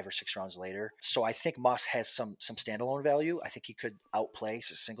later, 5 or 6 rounds later. So I think Moss has some standalone value. I think he could outplay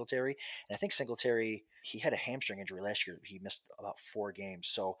Singletary, and I think Singletary. He had a hamstring injury last year. He missed about 4 games.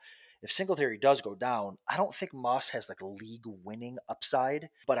 So if Singletary does go down, I don't think Moss has like a league winning upside,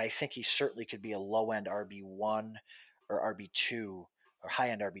 but I think he certainly could be a low end RB1 or RB2 or high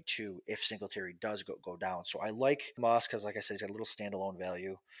end RB2 if Singletary does go down. So I like Moss because, like I said, he's got a little standalone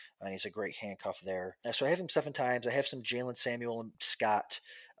value and he's a great handcuff there. So I have him 7 times. I have some Jalen Samuel and Scott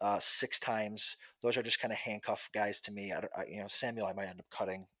 6 times. Those are just kind of handcuff guys to me. Samuel I might end up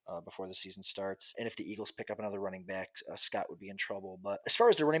cutting before the season starts. And if the Eagles pick up another running back, Scott would be in trouble. But as far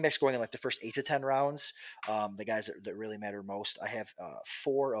as the running backs going in like the first 8 to 10 rounds, the guys that really matter most, I have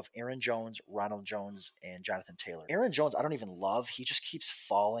 4 of Aaron Jones, Ronald Jones, and Jonathan Taylor. Aaron Jones, I don't even love. He just keeps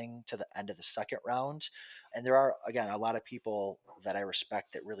falling to the end of the second round. And there are, again, a lot of people that I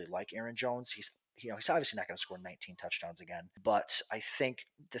respect that really like Aaron Jones. He's obviously not going to score 19 touchdowns again. But I think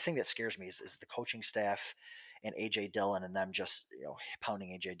the thing that scares me is the coaching staff and AJ Dillon and them just pounding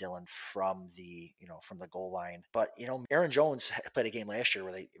AJ Dillon from the goal line. But Aaron Jones played a game last year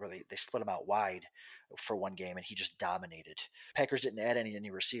where they split him out wide for one game and he just dominated. Packers didn't add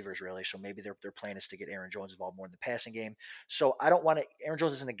any receivers really, so maybe their plan is to get Aaron Jones involved more in the passing game. So I don't want to. Aaron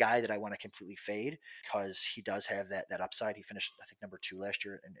Jones isn't a guy that I want to completely fade because he does have that upside. He finished I think number 2 last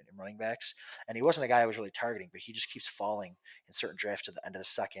year in running backs, and he wasn't a guy I was really targeting, but he just keeps falling in certain drafts to the end of the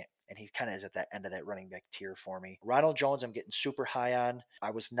second, and he kind of is at that end of that running back tier for me. Ronald Jones, I'm getting super high on.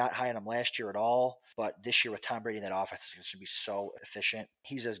 I was not high on him last year at all, but this year with Tom Brady in that offense, it's going to be so efficient.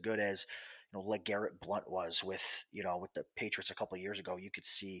 He's as good as like Garrett Blunt was with the Patriots a couple of years ago. You could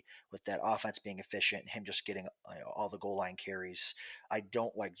see with that offense being efficient, him just getting all the goal line carries. I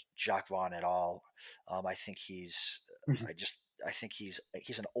don't like Jacques Vaughn at all. I think he's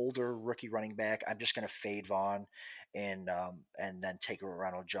an older rookie running back. I'm just going to fade Vaughn and then take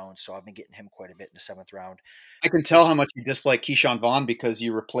Ronald Jones. So I've been getting him quite a bit in the 7th round. I can tell how much you dislike Keyshawn Vaughn because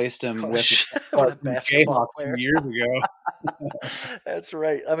you replaced him with a basketball player years ago. That's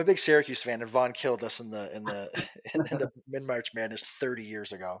right. I'm a big Syracuse fan, and Vaughn killed us in the mid-March Madness 30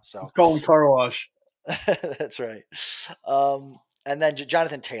 years ago. So It's called car wash. That's right. And then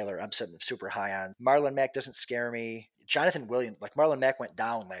Jonathan Taylor, I'm super high on. Marlon Mack doesn't scare me. Jonathan Williams, like Marlon Mack went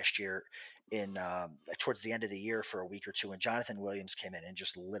down last year in towards the end of the year for a week or two, and Jonathan Williams came in and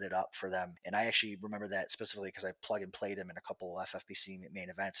just lit it up for them. And I actually remember that specifically because I plug and played him in a couple of FFPC main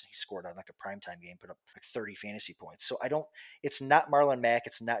events, and he scored on like a primetime game, put up like 30 fantasy points. So it's not Marlon Mack,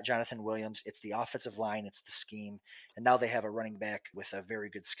 it's not Jonathan Williams, it's the offensive line, it's the scheme, and now they have a running back with a very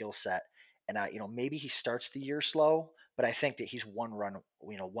good skill set. And maybe he starts the year slow, but I think that he's one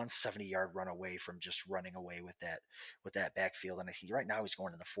 170-yard run away from just running away with that backfield. And I think right now he's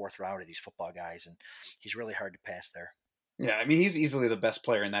going in the fourth round of these football guys, and he's really hard to pass there. Yeah, I mean, he's easily the best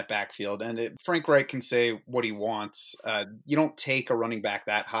player in that backfield. And Frank Reich can say what he wants. You don't take a running back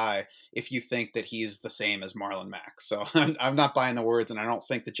that high if you think that he's the same as Marlon Mack. So I'm not buying the words, and I don't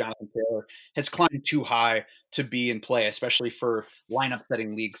think that Jonathan Taylor has climbed too high to be in play, especially for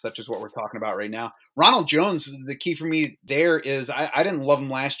lineup-setting leagues such as what we're talking about right now. Ronald Jones, the key for me there is I didn't love him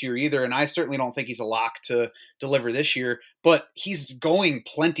last year either, and I certainly don't think he's a lock to deliver this year, but he's going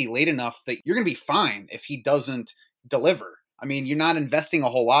plenty late enough that you're going to be fine if he doesn't deliver. I mean, you're not investing a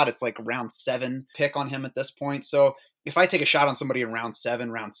whole lot. It's like round 7 pick on him at this point. So if I take a shot on somebody in round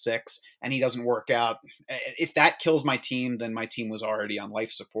 7, round 6, and he doesn't work out, if that kills my team, then my team was already on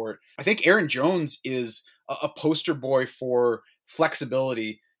life support. I think Aaron Jones is a poster boy for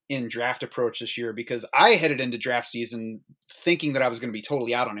flexibility in draft approach this year, because I headed into draft season thinking that I was going to be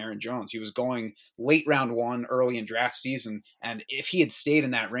totally out on Aaron Jones. He was going late round 1, early in draft season. And if he had stayed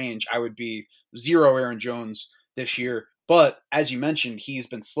in that range, I would be 0 Aaron Jones this year. But as you mentioned, he's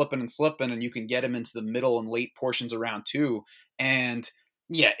been slipping, and you can get him into the middle and late portions of round 2. And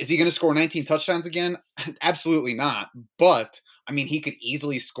yeah, is he going to score 19 touchdowns again? Absolutely not. But I mean, he could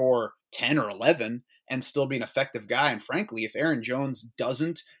easily score 10 or 11 and still be an effective guy. And frankly, if Aaron Jones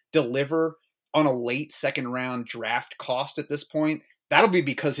doesn't deliver on a late second round draft cost at this point, that'll be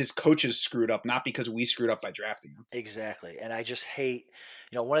because his coaches screwed up, not because we screwed up by drafting him. Exactly. And I just hate,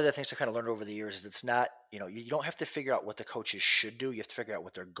 one of the things I kind of learned over the years is it's not, you don't have to figure out what the coaches should do. You have to figure out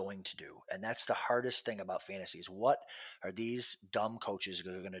what they're going to do. And that's the hardest thing about fantasy is what are these dumb coaches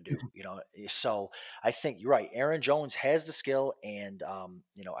going to do? So I think you're right. Aaron Jones has the skill, and,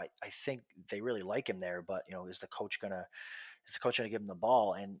 I think they really like him there, but, is the coach going to give him the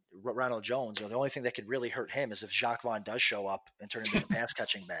ball? And Ronald Jones, the only thing that could really hurt him is if Jacques Vaughn does show up and turn into a pass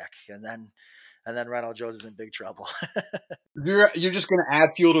catching back, and then Ronald Jones is in big trouble. You're just going to add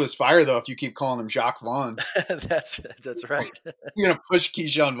fuel to his fire, though, if you keep calling him Jacques Vaughn. That's right. You're going to push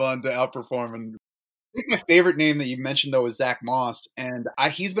Keyshawn Vaughn to outperform him. I think my favorite name that you mentioned, though, is Zach Moss, and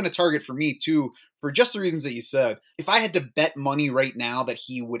he's been a target for me, too, for just the reasons that you said. If I had to bet money right now that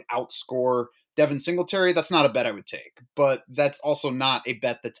he would outscore Devin Singletary, that's not a bet I would take, but that's also not a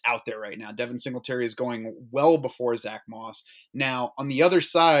bet that's out there right now. Devin Singletary is going well before Zach Moss. Now, on the other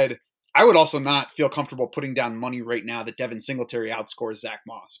side, I would also not feel comfortable putting down money right now that Devin Singletary outscores Zach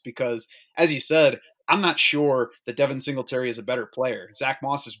Moss, because, as you said, I'm not sure that Devin Singletary is a better player. Zach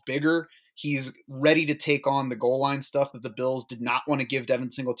Moss is bigger. He's ready to take on the goal line stuff that the Bills did not want to give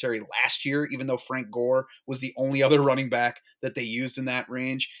Devin Singletary last year, even though Frank Gore was the only other running back that they used in that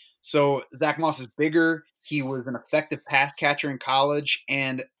range. So Zach Moss is bigger. He was an effective pass catcher in college.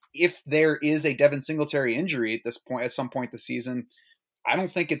 And if there is a Devin Singletary injury at some point this season, I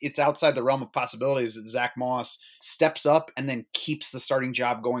don't think it's outside the realm of possibilities that Zach Moss steps up and then keeps the starting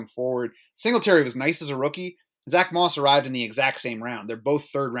job going forward. Singletary was nice as a rookie. Zach Moss arrived in the exact same round. They're both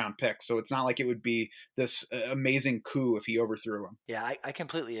third-round picks, so it's not like it would be this amazing coup if he overthrew him. Yeah, I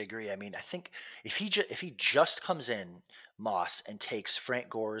completely agree. I mean, I think if he just comes in, Moss, and takes Frank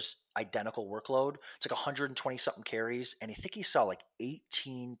Gore's identical workload, it's like 120-something carries, and I think he saw like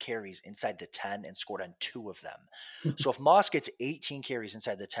 18 carries inside the 10 and scored on 2 of them. So if Moss gets 18 carries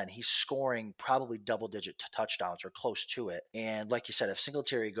inside the 10, he's scoring probably double-digit touchdowns or close to it. And like you said, if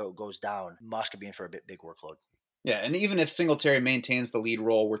Singletary goes down, Moss could be in for a big workload. Yeah, and even if Singletary maintains the lead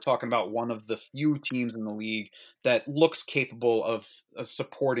role, we're talking about one of the few teams in the league that looks capable of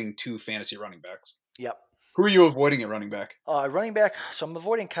supporting 2 fantasy running backs. Yep. Who are you avoiding at running back? Running back, so I'm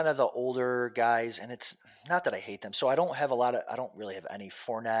avoiding kind of the older guys, and it's not that I hate them. So I don't really have any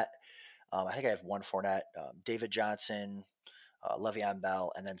Fournette. I think I have one Fournette, David Johnson, Le'Veon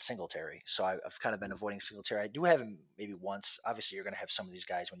Bell, and then Singletary. So I've kind of been avoiding Singletary. I do have him maybe once. Obviously, you're going to have some of these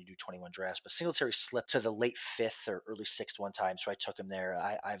guys when you do 21 drafts, but Singletary slipped to the late 5th or early 6th one time, so I took him there.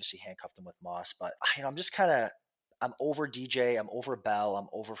 I obviously handcuffed him with Moss, but I'm just kind of I'm over DJ, I'm over Bell, I'm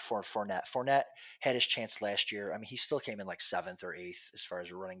over Fournette. Fournette had his chance last year. I mean, he still came in like 7th or 8th as far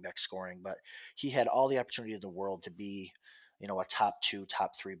as running back scoring, but he had all the opportunity in the world to be, a top 2,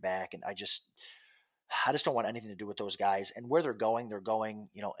 top 3 back, and I just don't want anything to do with those guys. And where they're going,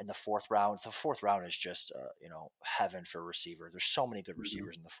 in the 4th round. The 4th round is just, heaven for a receiver. There's so many good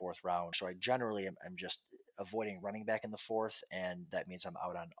receivers in the 4th round. So I generally am just avoiding running back in the 4th, and that means I'm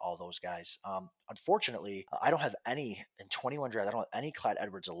out on all those guys. Unfortunately, I don't have any in 21 draft. I don't have any Clyde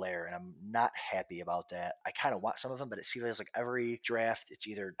Edwards-Helaire, and I'm not happy about that. I kind of want some of them, but it seems like every draft, it's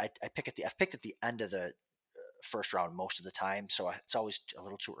either I've picked at the end of the first round most of the time. So it's always a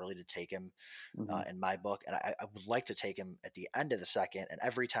little too early to take him Mhm. in my book. And I would like to take him at the end of the second. And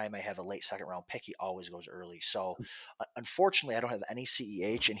every time I have a late second round pick, he always goes early. So unfortunately, I don't have any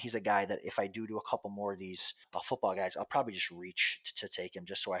CEH. And he's a guy that if I do a couple more of these football guys, I'll probably just reach to take him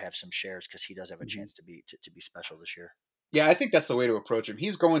just so I have some shares because he does have a Mhm. chance to be special this year. Yeah, I think that's the way to approach him.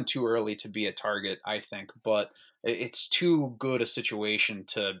 He's going too early to be a target, I think, but it's too good a situation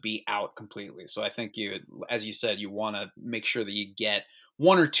to be out completely. So I think you, as you said, you want to make sure that you get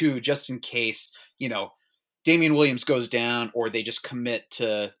one or two just in case, Damian Williams goes down or they just commit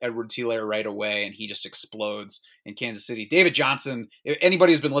to Edwards-Helaire right away and he just explodes in Kansas City. David Johnson,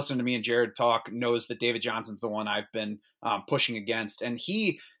 anybody who's been listening to me and Jared talk knows that David Johnson's the one I've been pushing against. And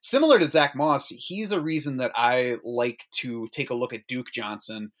he, similar to Zach Moss, he's a reason that I like to take a look at Duke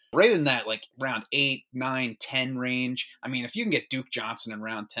Johnson right in that like round 8, 9, 10 range. I mean, if you can get Duke Johnson in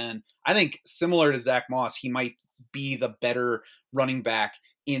round 10, I think similar to Zach Moss, he might be the better running back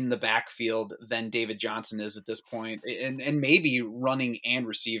in the backfield than David Johnson is at this point, and maybe running and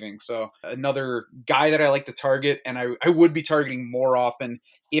receiving. So another guy that I like to target, and I would be targeting more often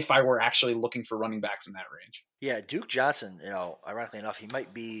if I were actually looking for running backs in that range. Yeah, Duke Johnson, ironically enough, he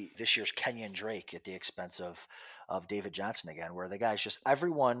might be this year's Kenyon Drake at the expense of David Johnson again, where the guy's just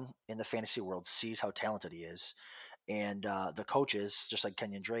everyone in the fantasy world sees how talented he is. And the coaches, just like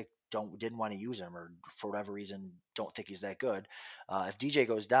Kenyon Drake, didn't want to use him or for whatever reason don't think he's that good. If DJ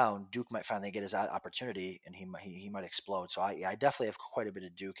goes down, Duke might finally get his opportunity and he might explode. So I definitely have quite a bit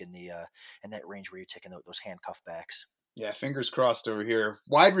of Duke in the in that range where you're taking those handcuff backs. Yeah, fingers crossed over here.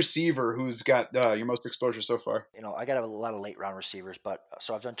 Wide receiver, who's got your most exposure so far? I got a lot of late round receivers, but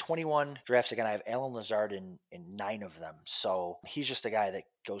so I've done 21 drafts again. I have Allen Lazard in 9 of them. So he's just a guy that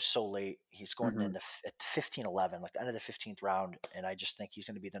goes so late. He's going Mhm. at 15, 11, like the end of the 15th round. And I just think he's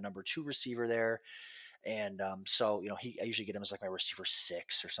going to be the number 2 receiver there. And so, I usually get him as like my receiver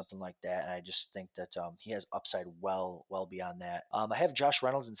 6 or something like that. And I just think that he has upside well beyond that. I have Josh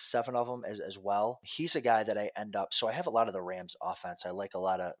Reynolds in 7 of them as well. He's a guy that I end up. So I have a lot of the Rams offense. I like a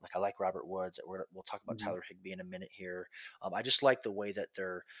lot of I like Robert Woods. We'll talk about Mhm. Tyler Higbee in a minute here. I just like the way that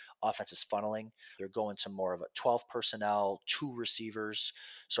their offense is funneling. They're going to more of a 12 personnel, 2 receivers.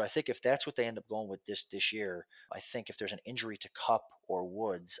 So I think if that's what they end up going with this year, I think if there's an injury to Kupp or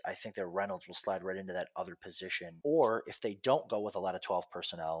Woods, I think that Reynolds will slide right into that other position. Or if they don't go with a lot of 12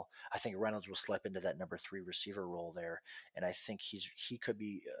 personnel, I think Reynolds will slip into that number 3 receiver role there. And I think he could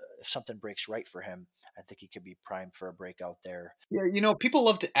be, if something breaks right for him, I think he could be primed for a breakout there. Yeah, people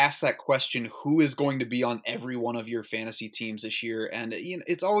love to ask that question, who is going to be on every one of your fantasy teams this year? And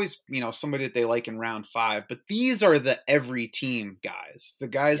it's always, somebody that they like in round 5, but these are the every team guys, the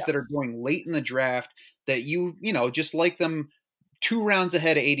guys Yeah. that are going late in the draft that just like them 2 rounds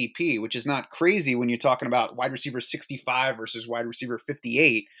ahead of ADP, which is not crazy when you're talking about wide receiver 65 versus wide receiver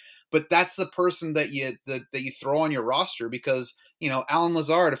 58. But that's the person that you throw on your roster because, Allen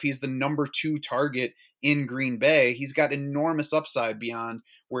Lazard, if he's the number 2 target in Green Bay, he's got enormous upside beyond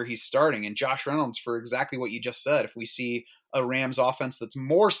where he's starting. And Josh Reynolds, for exactly what you just said, if we see a Rams offense that's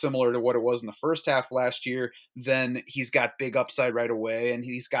more similar to what it was in the first half last year, then he's got big upside right away, and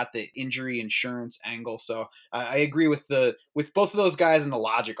he's got the injury insurance angle. So I agree with both of those guys and the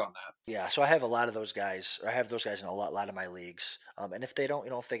logic on that. Yeah, so I have a lot of those guys. I have those guys in a lot of my leagues. And if they don't,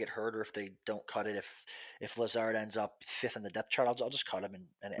 if they get hurt or if they don't cut it, if Lazard ends up 5th in the depth chart, I'll just cut him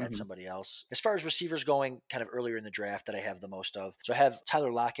and add Mhm. somebody else. As far as receivers going, kind of earlier in the draft that I have the most of, so I have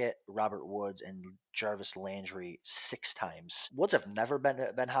Tyler Lockett, Robert Woods, and Jarvis Landry 6 times. Woods I've never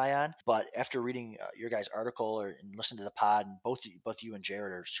been high on, but after reading your guys' article and listening to the pod, and both you and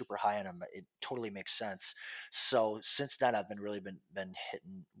Jared are super high on him, it totally makes sense. So since then, I've been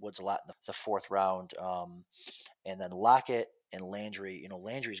hitting Woods a lot in the 4th round, and then Lockett and Landry.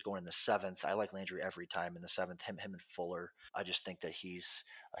 Landry's going in the 7th. I like Landry every time in the 7th. Him and Fuller. I just think that he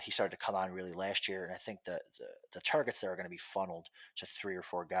started to come on really last year, and I think that the targets there are going to be funneled to 3 or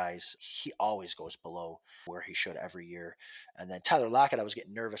 4 guys. He always goes below where he should every year. And then Tyler Lockett, I was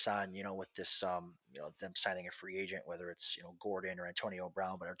getting nervous on, with this, them signing a free agent, whether it's Gordon or Antonio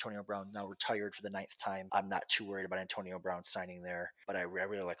Brown. But Antonio Brown now retired for the 9th time. I'm not too worried about Antonio Brown signing there, but I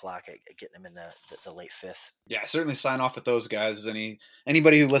really like Lockett, getting him in the late 5th. Yeah, certainly sign off with those guys. As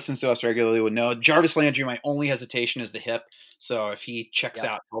anybody who listens to us regularly would know, Jarvis Landry, my only hesitation is the hip. So if he checks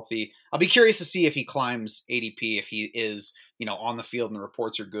out healthy, I'll be curious to see if he climbs ADP, if he is, on the field and the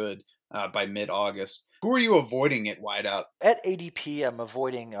reports are good by mid-August. Who are you avoiding at wideout? At ADP, I'm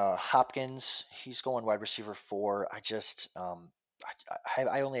avoiding Hopkins. He's going wide receiver 4. I just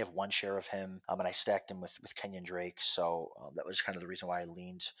I only have one share of him, and I stacked him with Kenyon Drake, so that was kind of the reason why I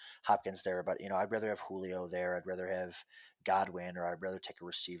leaned Hopkins there. But I'd rather have Julio there. I'd rather have Godwin, or I'd rather take a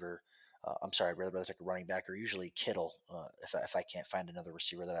receiver. I'm sorry, I'd rather take a running back, or usually Kittle if I can't find another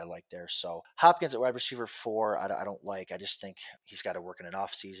receiver that I like there. So Hopkins at wide receiver 4, I don't like. I just think he's got to work in an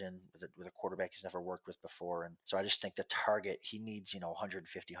off season with a quarterback he's never worked with before, and so I just think the target he needs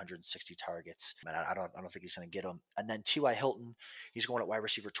 150, 160 targets, and I don't think he's going to get them. And then T.Y. Hilton, he's going at wide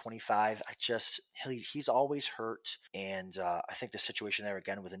receiver 25. He's always hurt, and I think the situation there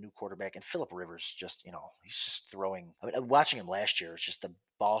again with a new quarterback and Phillip Rivers, just he's just throwing. I mean, watching him last year, it's just the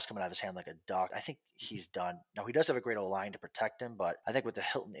ball's coming out of his hand like a duck. I think he's done. Now, he does have a great O-line to protect him, but I think with the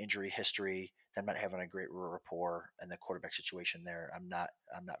Hilton injury history, them not having a great rapport, and the quarterback situation there, I'm not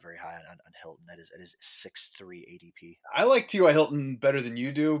very high on Hilton. It is 6'3" ADP. I like T.Y. Hilton better than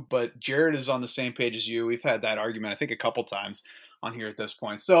you do, but Jared is on the same page as you. We've had that argument, I think, a couple times on here at this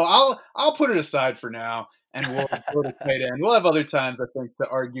point. So I'll put it aside for now, and we'll go to tight end. We'll have other times, I think, to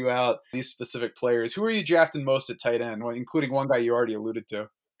argue out these specific players. Who are you drafting most at tight end, including one guy you already alluded to?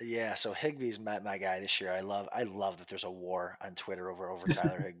 Yeah, so Higbee's my guy this year. I love that there's a war on Twitter over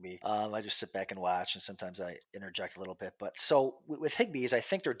Tyler Higbee. I just sit back and watch, and sometimes I interject a little bit. But so with Higbee's, I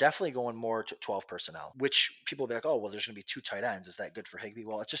think they're definitely going more to 12 personnel, which people will be like, oh, well, there's going to be 2 tight ends. Is that good for Higbee?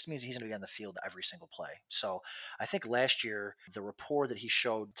 Well, it just means he's going to be on the field every single play. So I think last year, the rapport that he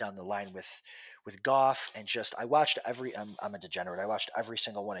showed down the line with Goff, and just I watched I'm a degenerate. I watched every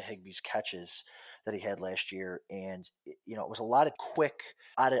single one of Higbee's catches that he had last year, and it was a lot of quick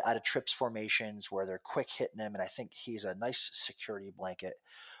out of trips formations where they're quick hitting him, and I think he's a nice security blanket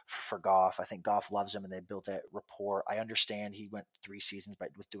for Goff. I think Goff loves him, and they built that rapport. I understand he went 3 seasons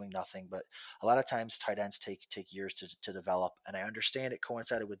with doing nothing, but a lot of times tight ends take years to develop, and I understand it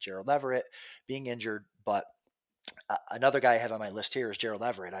coincided with Gerald Everett being injured, but another guy I have on my list here is Gerald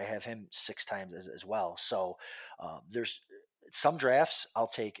Everett. I have him 6 times as well. So there's some drafts I'll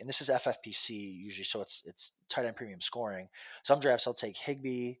take, and this is FFPC usually, so it's tight end premium scoring. Some drafts I'll take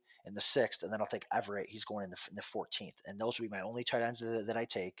Higbee in the 6th, and then I'll take Everett. He's going in the 14th, and those will be my only tight ends that I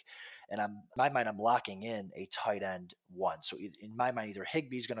take. And in my mind, I'm locking in a tight end 1. So in my mind, either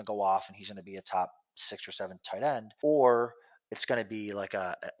Higbee's going to go off and he's going to be a top 6 or 7 tight end, or it's going to be like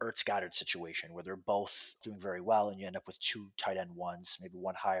a Ertz Goddard situation where they're both doing very well, and you end up with 2 tight end 1s, maybe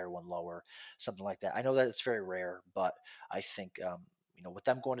one higher, one lower, something like that. I know that it's very rare, but I think with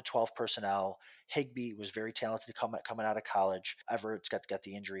them going to 12 personnel, Higbee was very talented coming out of college. Everett's got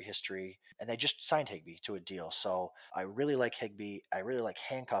the injury history, and they just signed Higbee to a deal. So I really like Higbee. I really like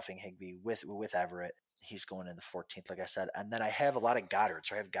handcuffing Higbee with Everett. He's going in the 14th, like I said. And then I have a lot of Goddard.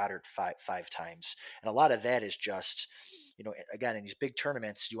 So I have Goddard five times. And a lot of that is just, again, in these big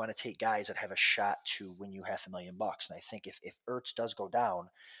tournaments, you want to take guys that have a shot to win you $500,000. And I think if Ertz does go down,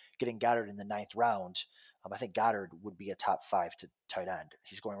 getting Goddard in the 9th round, I think Goddard would be a top 5 to tight end.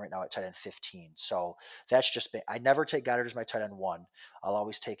 He's going right now at tight end 15. So that's just been, I never take Goddard as my tight end 1. I'll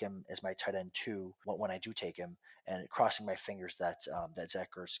always take him as my tight end 2 when I do take him, and crossing my fingers that Zach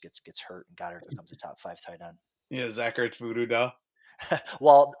Ertz gets hurt and Goddard becomes a top 5 tight end. Yeah, Zach Ertz voodoo doll.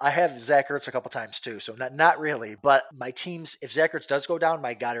 Well, I have Zach Ertz a couple times too, so not really. But my teams, if Zach Ertz does go down,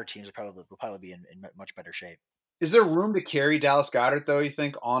 my Goddard teams will probably be in much better shape. Is there room to carry Dallas Goedert, though, you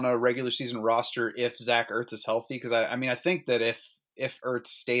think, on a regular season roster if Zach Ertz is healthy? Because, I think that if Ertz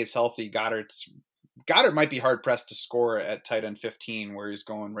stays healthy, Goddard might be hard-pressed to score at tight end 15, where he's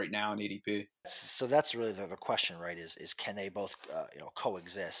going right now in ADP. So that's really the question, right, is can they both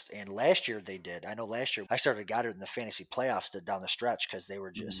coexist? And last year they did. I know last year I started Goddard in the fantasy playoffs down the stretch because they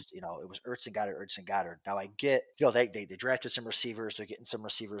were just, it was Ertz and Goddard. Now I get, they drafted some receivers. They're getting some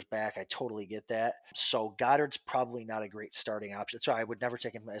receivers back. I totally get that. So Goddard's probably not a great starting option. So I would never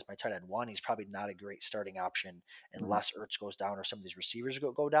take him as my tight end 1. He's probably not a great starting option unless Ertz goes down or some of these receivers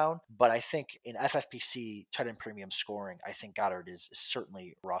go down. But I think in FFPC tight end premium scoring, I think Goddard is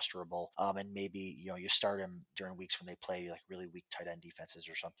certainly rosterable. And maybe you start him during weeks when they play like really weak tight end defenses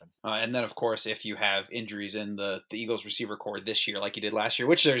or something. And then of course, if you have injuries in the Eagles receiver core this year, like you did last year,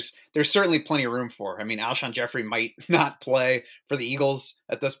 which there's certainly plenty of room for. I mean, Alshon Jeffrey might not play for the Eagles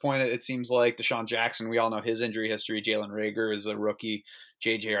at this point. It seems like Deshaun Jackson, we all know his injury history. Jalen Reagor is a rookie.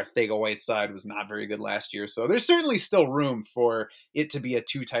 JJ Arcega-Whiteside was not very good last year. So there's certainly still room for it to be a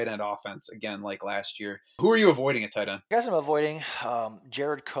 2 tight end offense again, like last year. Who are you avoiding at tight end? Guys, I'm avoiding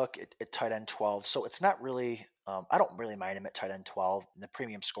Jared Cook at tight end 12. So it's not really, I don't really mind him at tight end 12. In the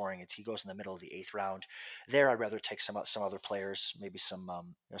premium scoring, he goes in the middle of the 8th round. There, I'd rather take some other players, maybe some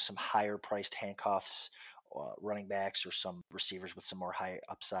higher priced handcuffs, running backs or some receivers with some more high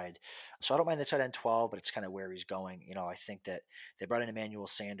upside. So I don't mind the tight end 12, but it's kind of where he's going. I think that they brought in Emmanuel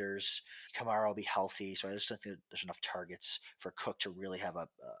Sanders. Kamara will be healthy. So I just think that there's enough targets for Cook to really have a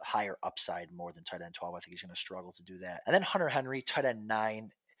higher upside more than tight end 12. I think he's going to struggle to do that. And then Hunter Henry, tight end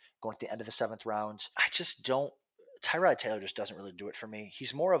 9, going at the end of the 7th round. I just don't. Tyrod Taylor just doesn't really do it for me.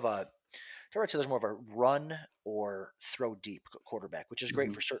 He's more of a Tyrod Taylor's more of a run or throw deep quarterback, which is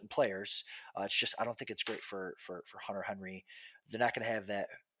great for certain players. It's just I don't think it's great for Hunter Henry. They're not going to have that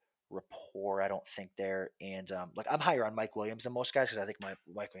rapport, I don't think there. And I'm higher on Mike Williams than most guys because I think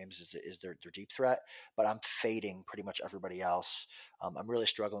Mike Williams is their deep threat, but I'm fading pretty much everybody else. I'm really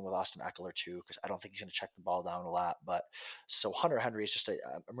struggling with Austin Eckler too because I don't think he's going to check the ball down a lot. But so Hunter Henry is just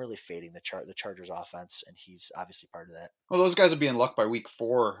I'm really fading the Chargers offense, and he's obviously part of that. Well, those guys will be in luck by week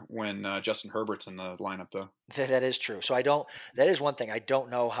 4 when Justin Herbert's in the lineup, though. That is true. So that is one thing. I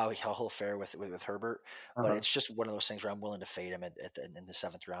don't know how he'll fare with Herbert, but it's just one of those things where I'm willing to fade him in the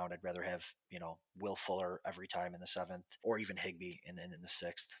 7th round. I'd rather have, Will Fuller every time in the 7th or even Higbee in the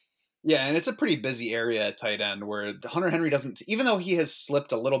 6th. Yeah, and it's a pretty busy area at tight end where Hunter Henry doesn't, even though he has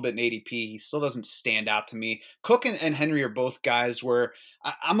slipped a little bit in ADP, he still doesn't stand out to me. Cook and Henry are both guys where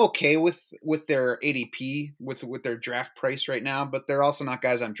I'm okay with their ADP, with their draft price right now, but they're also not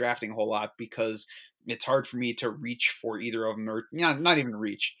guys I'm drafting a whole lot because it's hard for me to reach for either of them, or not even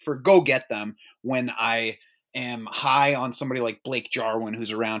reach, for go get them when I am high on somebody like Blake Jarwin,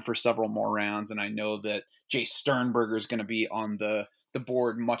 who's around for several more rounds, and I know that Jay Sternberger is going to be on the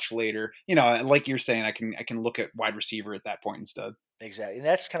board much later. Like you're saying, I can look at wide receiver at that point instead. Exactly. And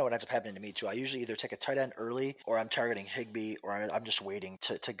that's kind of what ends up happening to me too. I usually either take a tight end early or I'm targeting Higbee, or I'm just waiting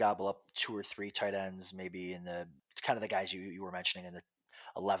to gobble up 2 or 3 tight ends, maybe in the kind of the guys you were mentioning in the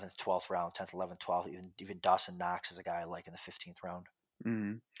 11th, 12th round, 10th, 11th, 12th, even Dawson Knox is a guy I like in the 15th round.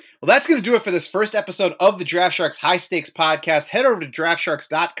 Mm-hmm. Well, that's going to do it for this first episode of the Draft Sharks High Stakes Podcast. Head over to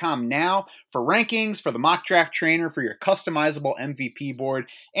draftsharks.com now for rankings, for the mock draft trainer, for your customizable MVP board,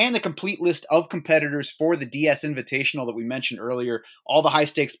 and the complete list of competitors for the DS Invitational that we mentioned earlier. All the high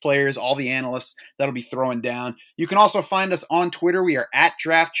stakes players, all the analysts that'll be throwing down. You can also find us on Twitter. We are at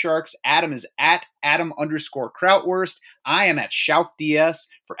Draft Sharks. Adam is at Adam_Krautwurst. I am at SchaufDS.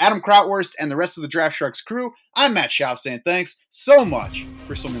 For Adam Krautwurst and the rest of the Draft Sharks crew, I'm Matt Schauf saying thanks so much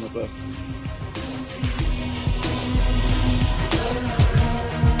for swimming with us.